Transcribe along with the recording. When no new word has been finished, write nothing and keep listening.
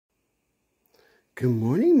Good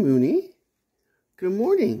morning, Mooney. Good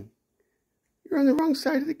morning. You're on the wrong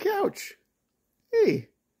side of the couch. Hey,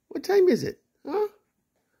 what time is it? Huh?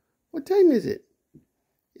 What time is it?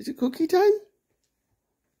 Is it cookie time?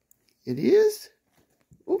 It is?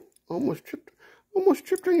 Oh, almost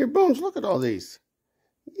tripped on your bones. Look at all these.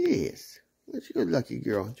 Yes. That's a good lucky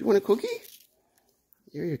girl. Do you want a cookie?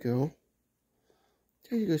 There you go.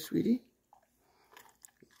 There you go, sweetie.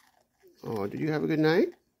 Oh, did you have a good night?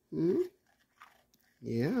 Hmm?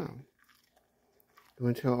 Yeah. You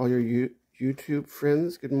want to tell all your YouTube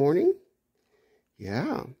friends good morning?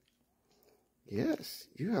 Yeah. Yes,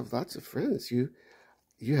 you have lots of friends. You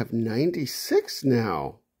have 96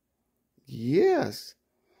 now. Yes.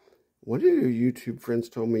 One of your YouTube friends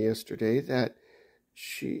told me yesterday that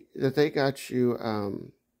they got you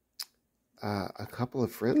a couple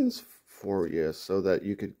of friends for you so that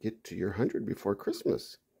you could get to your 100 before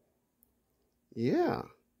Christmas. Yeah.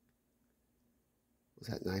 Was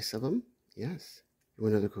that nice of them? Yes. You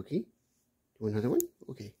want another cookie? You want another one?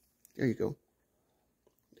 Okay. There you go.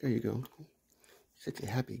 There you go. Such a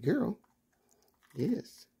happy girl.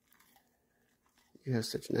 Yes. You have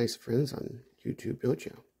such nice friends on YouTube, don't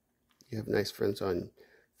you? You have nice friends on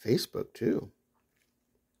Facebook, too.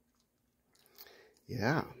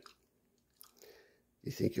 Yeah.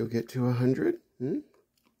 You think you'll get to 100?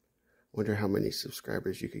 Wonder how many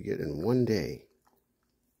subscribers you could get in one day.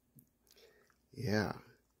 Yeah.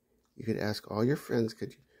 You could ask all your friends,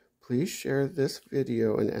 could you please share this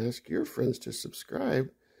video and ask your friends to subscribe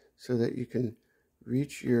so that you can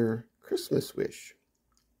reach your Christmas wish.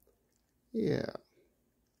 Yeah.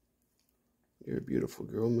 You're a beautiful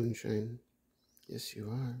girl, Moonshine. Yes, you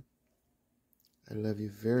are. I love you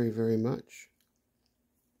very, very much.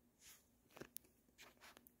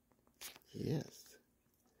 Yes.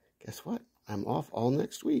 Guess what? I'm off all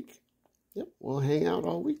next week. Yep, we'll hang out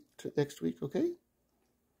all week next week, okay?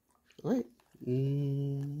 All right.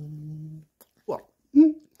 Well,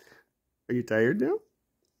 are you tired now?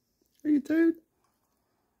 Are you tired?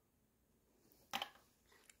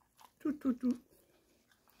 Toot, toot, toot.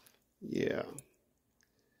 Yeah.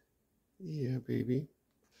 Yeah, baby.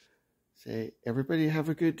 Say, everybody have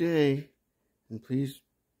a good day. And please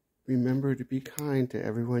remember to be kind to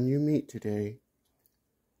everyone you meet today.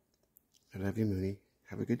 I love you, Mooney.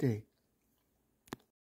 Have a good day.